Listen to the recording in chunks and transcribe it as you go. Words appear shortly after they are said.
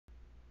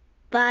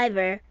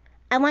Fiver,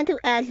 I want to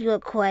ask you a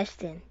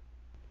question.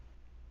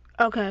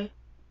 Okay.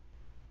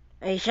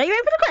 Are you sure you're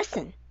ready for the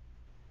question?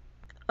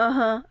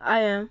 Uh-huh, I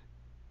am.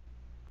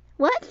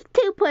 What's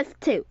 2 plus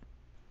 2?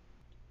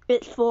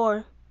 It's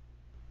 4.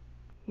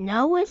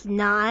 No, it's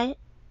not.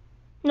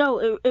 No,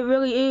 it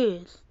really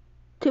is.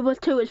 2 plus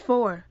 2 is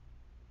 4.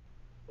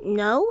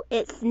 No,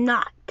 it's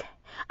not.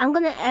 I'm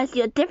gonna ask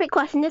you a different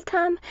question this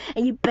time,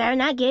 and you better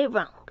not get it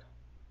wrong.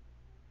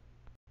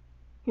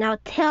 Now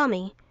tell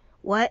me,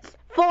 what's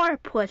 4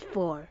 plus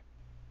 4?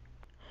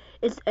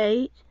 It's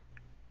 8.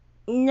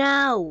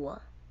 No.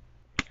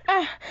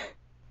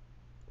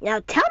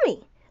 Now tell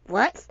me,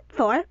 what's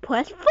 4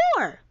 plus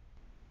 4?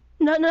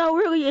 No,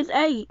 really, it's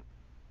 8.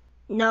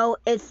 No,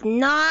 it's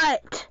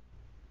not.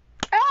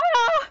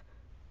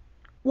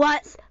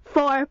 What's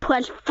 4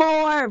 plus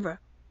 4?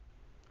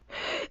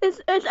 It's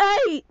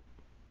 8.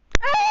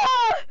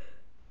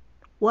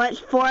 What's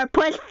 4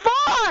 plus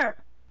 4?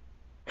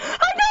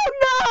 I don't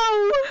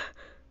know!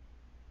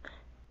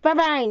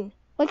 Vervain,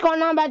 what's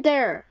going on back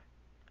there?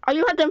 Are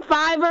you hurting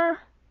Fiver?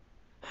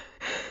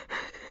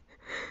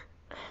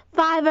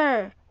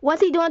 Fiver,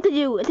 what's he doing to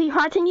you? Is he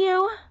hurting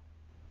you?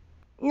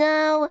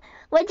 No,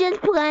 we're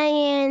just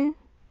playing.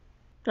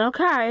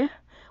 Okay.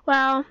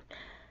 Well,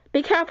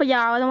 be careful,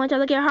 y'all. I don't want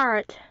y'all to get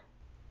hurt.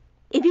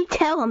 If you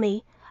tell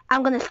me,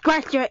 I'm gonna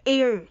scratch your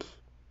ears.